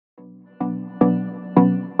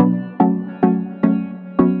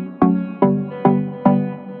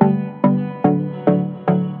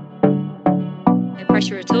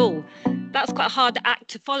pressure at all. That's quite a hard act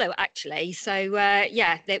to follow, actually. So,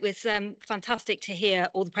 yeah, it was fantastic to hear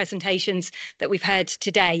all the presentations that we've heard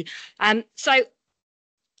today. So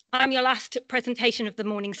I'm your last presentation of the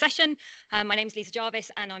morning session. My name is Liza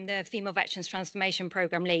Jarvis and I'm the Female Veterans Transformation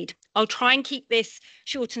Programme Lead. I'll try and keep this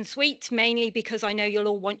short and sweet, mainly because I know you'll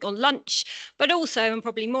all want your lunch, but also, and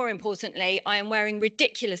probably more importantly, I am wearing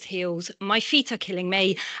ridiculous heels, my feet are killing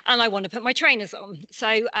me, and I want to put my trainers on.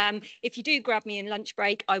 So if you do grab me in lunch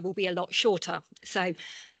break, I will be a lot shorter. So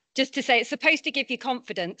just to say, it's supposed to give you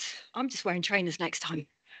confidence. I'm just wearing trainers next time.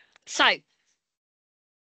 So,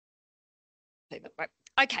 right.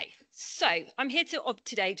 Okay, so I'm here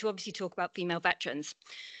today to obviously talk about female veterans.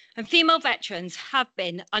 And female veterans have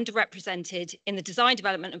been underrepresented in the design,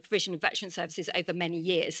 development and provision of veteran services over many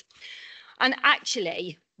years. And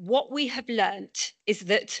actually, what we have learnt is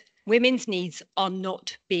that women's needs are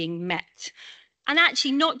not being met. And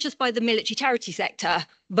actually not just by the military charity sector,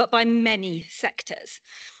 but by many sectors.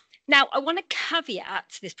 Now, I want to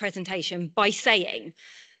caveat this presentation by saying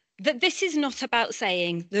that this is not about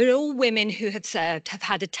saying that all women who have served have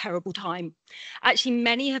had a terrible time. Actually,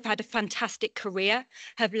 many have had a fantastic career,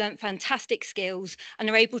 have learnt fantastic skills, and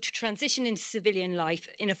are able to transition into civilian life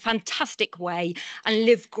in a fantastic way and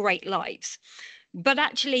live great lives. But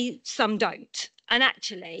actually, some don't. And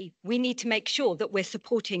actually, we need to make sure that we're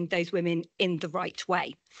supporting those women in the right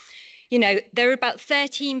way. You know, there are about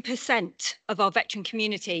 13% of our veteran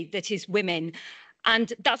community that is women.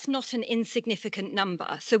 And that's not an insignificant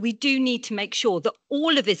number. So we do need to make sure that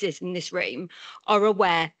all of us in this room are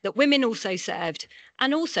aware that women also served.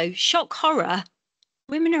 And also, shock horror,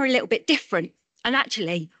 women are a little bit different. And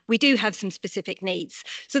actually, we do have some specific needs.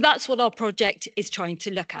 So that's what our project is trying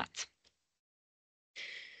to look at.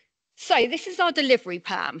 So this is our delivery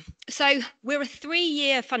plan. So we're a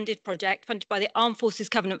 3-year funded project funded by the Armed Forces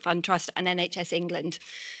Covenant Fund Trust and NHS England.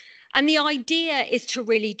 And the idea is to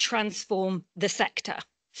really transform the sector.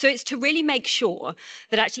 So it's to really make sure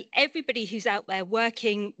that actually everybody who's out there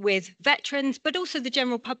working with veterans, but also the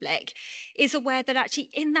general public, is aware that actually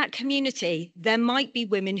in that community, there might be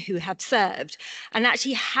women who have served. And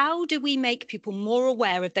actually, how do we make people more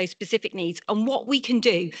aware of those specific needs and what we can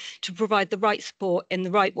do to provide the right support in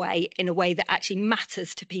the right way, in a way that actually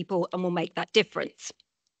matters to people and will make that difference.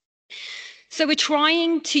 So we're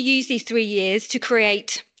trying to use these 3 years to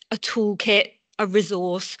create a toolkit, a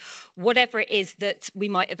resource, whatever it is that we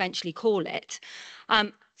might eventually call it,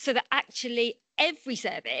 so that actually every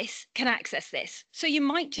service can access this. So you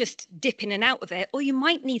might just dip in and out of it, or you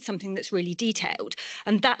might need something that's really detailed.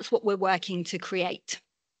 And that's what we're working to create.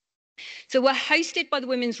 So we're hosted by the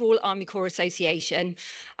Women's Royal Army Corps Association,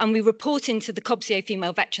 and we report into the COBSIO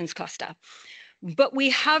Female Veterans Cluster. But we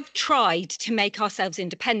have tried to make ourselves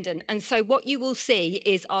independent. And so what you will see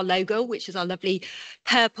is our logo, which is our lovely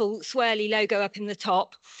purple swirly logo up in the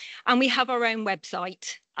top. And we have our own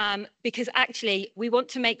website because actually we want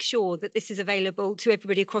to make sure that this is available to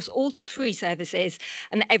everybody across all 3 services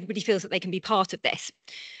and that everybody feels that they can be part of this.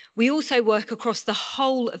 We also work across the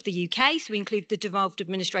whole of the UK, so we include the devolved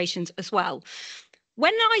administrations as well.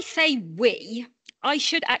 When I say we, I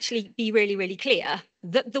should actually be really, really clear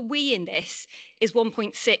that the we in this is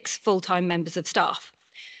 1.6 full-time members of staff.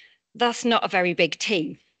 That's not a very big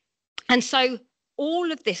team. And so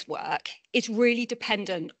all of this work is really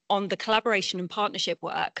dependent on the collaboration and partnership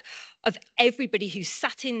work of everybody who's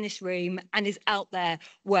sat in this room and is out there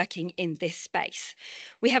working in this space.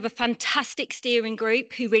 We have a fantastic steering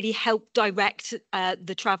group who really help direct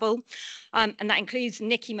the travel, and that includes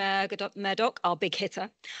Nikki Murdoch, our big hitter,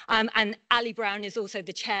 and Ali Brown is also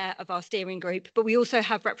the chair of our steering group, but we also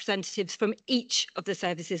have representatives from each of the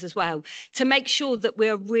services as well to make sure that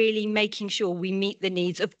we're really making sure we meet the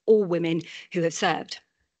needs of all women who have served.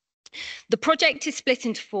 The project is split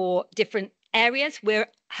into 4 different areas. We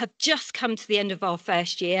have just come to the end of our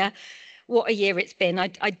first year. What a year it's been.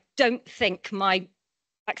 I don't think my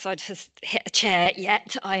backside has hit a chair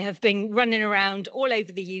yet. I have been running around all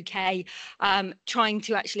over the UK trying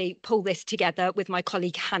to actually pull this together with my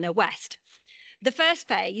colleague Hannah West. The first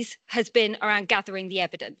phase has been around gathering the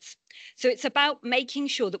evidence. So it's about making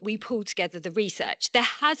sure that we pull together the research. There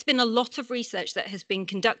has been a lot of research that has been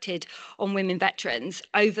conducted on women veterans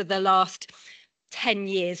over the last 10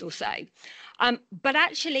 years or so. But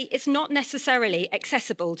actually, it's not necessarily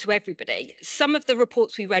accessible to everybody. Some of the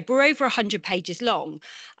reports we read were over 100 pages long.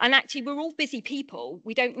 And actually, we're all busy people.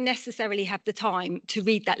 We don't necessarily have the time to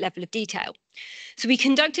read that level of detail. So we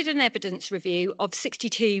conducted an evidence review of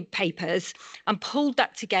 62 papers and pulled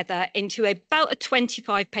that together into about a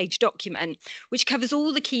 25-page document, which covers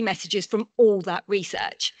all the key messages from all that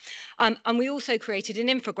research. And we also created an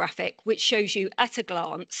infographic, which shows you at a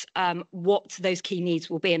glance what those key needs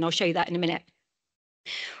will be. And I'll show you that in a minute.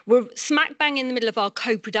 We're smack bang in the middle of our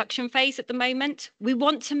co-production phase at the moment. We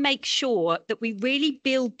want to make sure that we really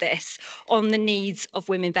build this on the needs of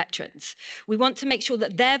women veterans. We want to make sure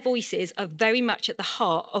that their voices are very much at the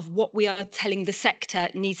heart of what we are telling the sector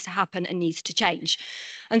needs to happen and needs to change.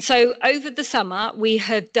 And so over the summer, we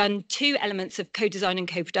have done 2 elements of co-design and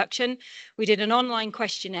co-production. We did an online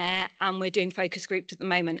questionnaire and we're doing focus groups at the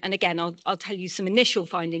moment. And again, I'll tell you some initial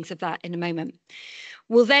findings of that in a moment.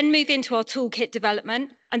 We'll then move into our toolkit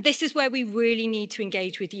development, and this is where we really need to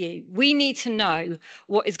engage with you. We need to know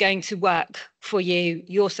what is going to work for you,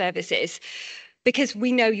 your services, because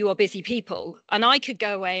we know you are busy people. And I could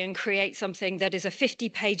go away and create something that is a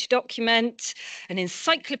 50-page document, an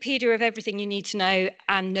encyclopedia of everything you need to know,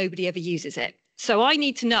 and nobody ever uses it. So I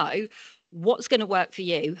need to know what's going to work for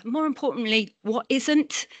you. More importantly, what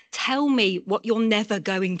isn't. Tell me what you're never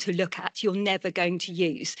going to look at, you're never going to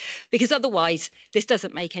use, because otherwise this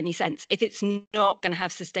doesn't make any sense if it's not going to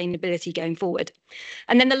have sustainability going forward.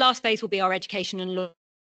 And then the last phase will be our education and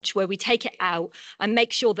launch, where we take it out and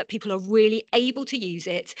make sure that people are really able to use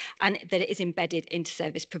it and that it is embedded into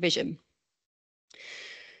service provision.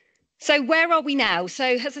 So where are we now? So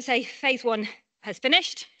as I say, phase 1 has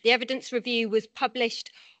finished. The evidence review was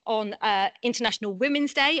published on International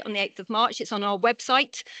Women's Day on the 8th of March. It's on our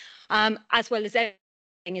website, as well as everything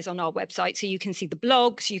is on our website. So you can see the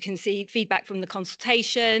blogs, you can see feedback from the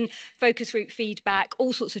consultation, focus group feedback,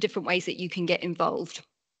 all sorts of different ways that you can get involved.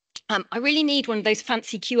 I really need one of those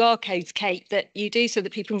fancy QR codes, Kate, that you do so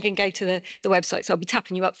that people can go to the website. So I'll be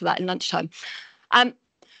tapping you up for that in lunchtime.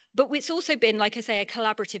 But it's also been, like I say, a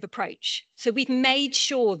collaborative approach. So we've made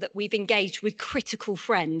sure that we've engaged with critical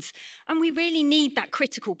friends. And we really need that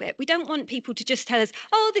critical bit. We don't want people to just tell us,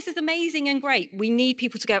 oh, this is amazing and great. We need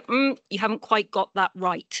people to go, you haven't quite got that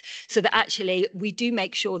right. So that actually we do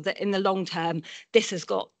make sure that in the long term, this has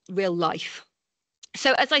got real life.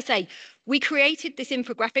 So as I say, we created this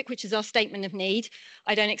infographic, which is our statement of need.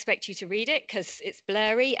 I don't expect you to read it because it's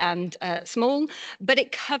blurry and small, but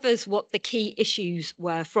it covers what the key issues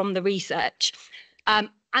were from the research. And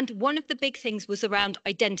one of the big things was around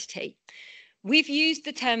identity. We've used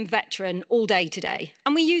the term veteran all day today,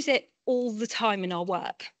 and we use it all the time in our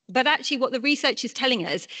work. But actually what the research is telling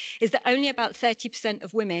us is that only about 30%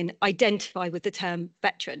 of women identify with the term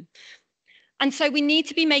veteran. And so we need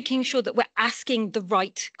to be making sure that we're asking the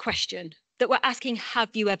right question, that we're asking,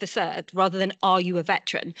 have you ever served, rather than are you a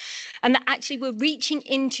veteran? And that actually we're reaching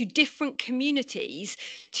into different communities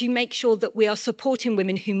to make sure that we are supporting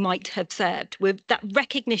women who might have served. With that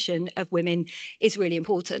recognition of women is really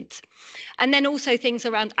important. And then also things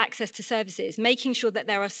around access to services, making sure that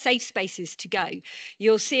there are safe spaces to go.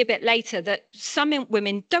 You'll see a bit later that some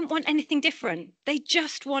women don't want anything different. They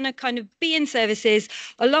just want to kind of be in services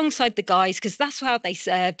alongside the guys because that's how they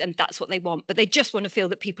served and that's what they want. But they just want to feel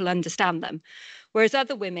that people understand them. Whereas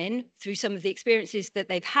other women, through some of the experiences that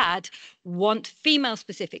they've had, want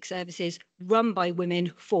female-specific services run by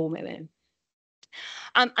women for women.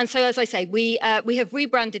 And so, as I say, we have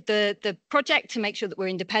rebranded the project to make sure that we're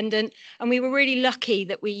independent. And we were really lucky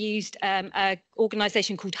that we used an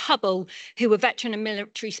organisation called Hubble, who were veteran and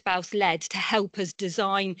military spouse led, to help us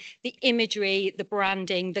design the imagery, the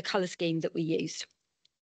branding, the colour scheme that we used.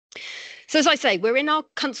 So as I say, we're in our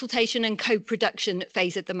consultation and co-production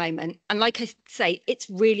phase at the moment. And like I say, it's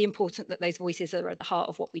really important that those voices are at the heart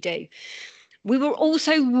of what we do. We were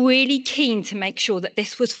also really keen to make sure that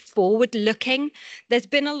this was forward-looking. There's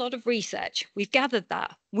been a lot of research. We've gathered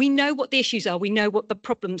that. We know what the issues are. We know what the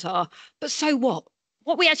problems are. But so what?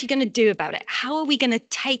 What are we actually going to do about it? How are we going to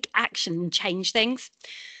take action and change things?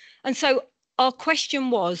 And so our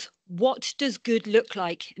question was, what does good look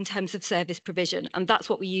like in terms of service provision? And that's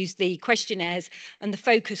what we used the questionnaires and the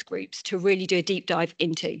focus groups to really do a deep dive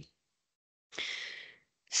into.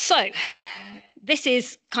 So this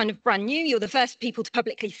is kind of brand new. You're the first people to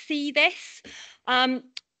publicly see this.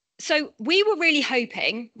 So we were really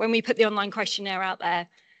hoping when we put the online questionnaire out there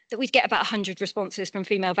that we'd get about 100 responses from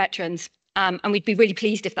female veterans. And we'd be really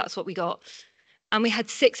pleased if that's what we got. And we had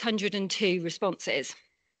 602 responses,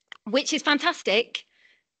 which is fantastic.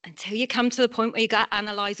 until you come to the point where you got to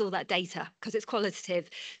analyze all that data because it's qualitative.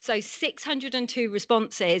 So 602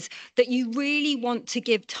 responses that you really want to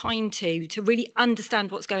give time to really understand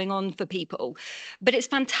what's going on for people. But it's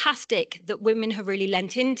fantastic that women have really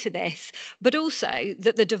lent into this, but also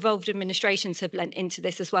that the devolved administrations have lent into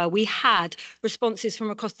this as well. We had responses from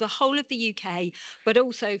across the whole of the UK, but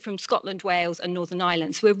also from Scotland, Wales and Northern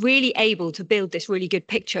Ireland. So we're really able to build this really good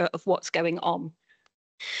picture of what's going on.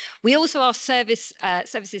 We also ask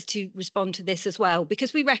services to respond to this as well,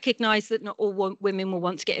 because we recognise that not all women will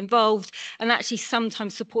want to get involved, and actually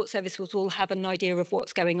sometimes support services will have an idea of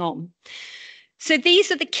what's going on. So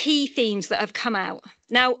these are the key themes that have come out.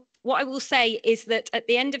 Now, what I will say is that at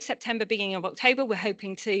the end of September, beginning of October, we're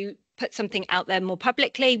hoping to put something out there more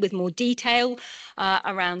publicly with more detail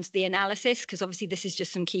around the analysis, because obviously this is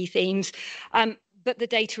just some key themes. But the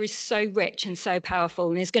data is so rich and so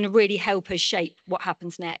powerful and is going to really help us shape what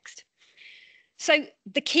happens next. So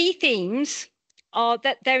the key themes are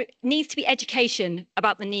that there needs to be education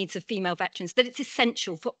about the needs of female veterans, that it's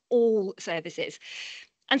essential for all services.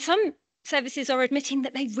 And some services are admitting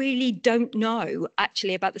that they really don't know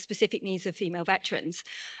actually about the specific needs of female veterans.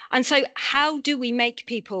 And so how do we make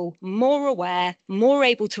people more aware, more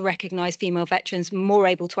able to recognise female veterans, more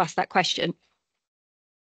able to ask that question?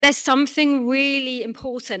 There's something really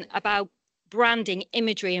important about branding,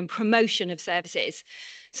 imagery and promotion of services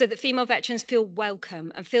so that female veterans feel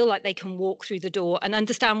welcome and feel like they can walk through the door and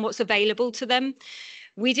understand what's available to them.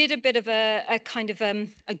 We did a bit of a kind of a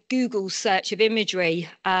Google search of imagery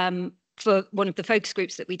for one of the focus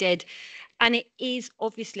groups that we did. And it is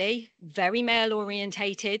obviously very male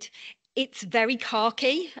orientated. It's very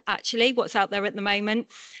khaki, actually, what's out there at the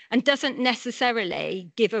moment, and doesn't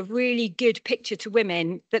necessarily give a really good picture to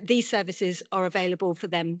women that these services are available for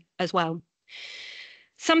them as well.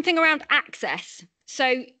 Something around access.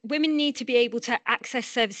 So women need to be able to access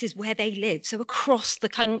services where they live, so across the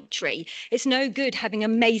country. It's no good having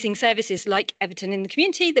amazing services like Everton in the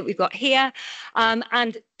Community that we've got here,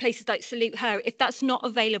 and places like Salute Her, if that's not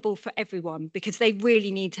available for everyone, because they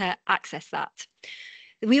really need to access that.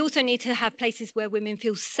 We also need to have places where women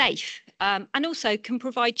feel safe and also can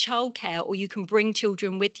provide childcare, or you can bring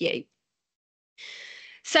children with you.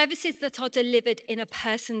 Services that are delivered in a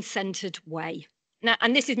person-centred way. Now,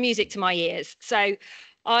 and this is music to my ears. So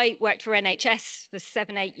I worked for NHS for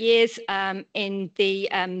 7-8 years in the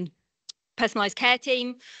personalised care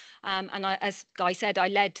team. And as Guy said, I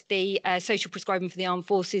led the social prescribing for the Armed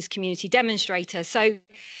Forces community demonstrator. So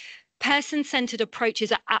person-centred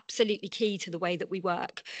approaches are absolutely key to the way that we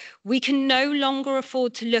work. We can no longer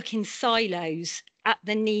afford to look in silos at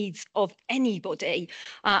the needs of anybody,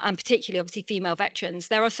 and particularly obviously female veterans.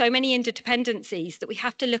 There are so many interdependencies that we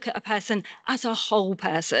have to look at a person as a whole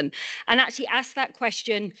person and actually ask that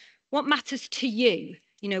question, what matters to you?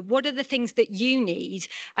 You know, what are the things that you need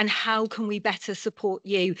and how can we better support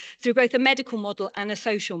you through both a medical model and a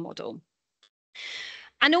social model?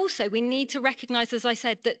 And also we need to recognise, as I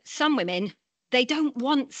said, that some women, they don't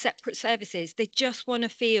want separate services. They just want to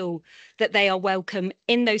feel that they are welcome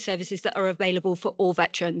in those services that are available for all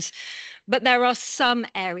veterans. But there are some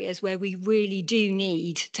areas where we really do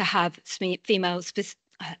need to have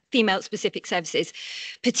female-specific services,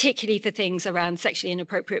 particularly for things around sexually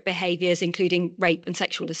inappropriate behaviours, including rape and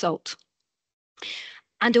sexual assault.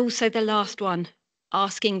 And also the last one,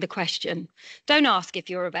 asking the question. Don't ask if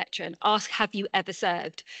you're a veteran, ask, have you ever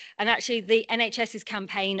served? And actually the NHS's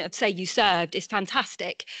campaign of Say You Served is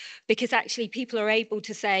fantastic, because actually people are able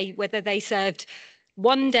to say whether they served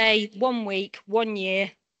 1 day, 1 week, 1 year,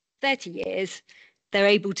 30 years, they're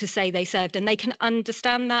able to say they served, and they can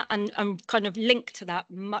understand that and kind of link to that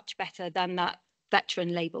much better than that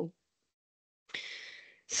veteran label.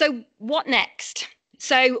 So what next?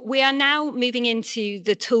 So we are now moving into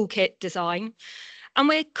the toolkit design. And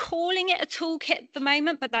we're calling it a toolkit at the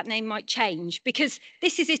moment, but that name might change because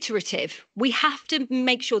this is iterative. We have to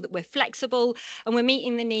make sure that we're flexible and we're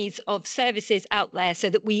meeting the needs of services out there so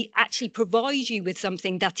that we actually provide you with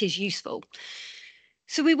something that is useful.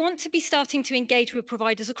 So we want to be starting to engage with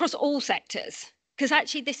providers across all sectors, because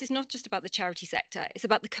actually this is not just about the charity sector, it's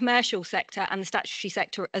about the commercial sector and the statutory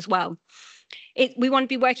sector as well. We want to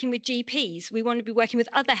be working with GPs. We want to be working with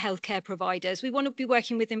other healthcare providers. We want to be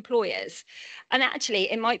working with employers. And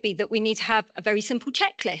actually, it might be that we need to have a very simple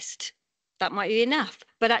checklist. That might be enough.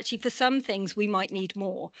 But actually, for some things, we might need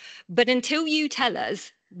more. But until you tell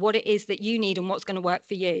us what it is that you need and what's going to work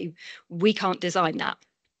for you, we can't design that.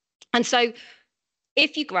 And so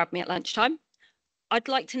if you grab me at lunchtime, I'd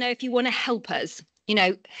like to know if you want to help us. You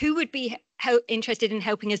know, who would be interested in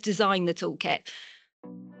helping us design the toolkit?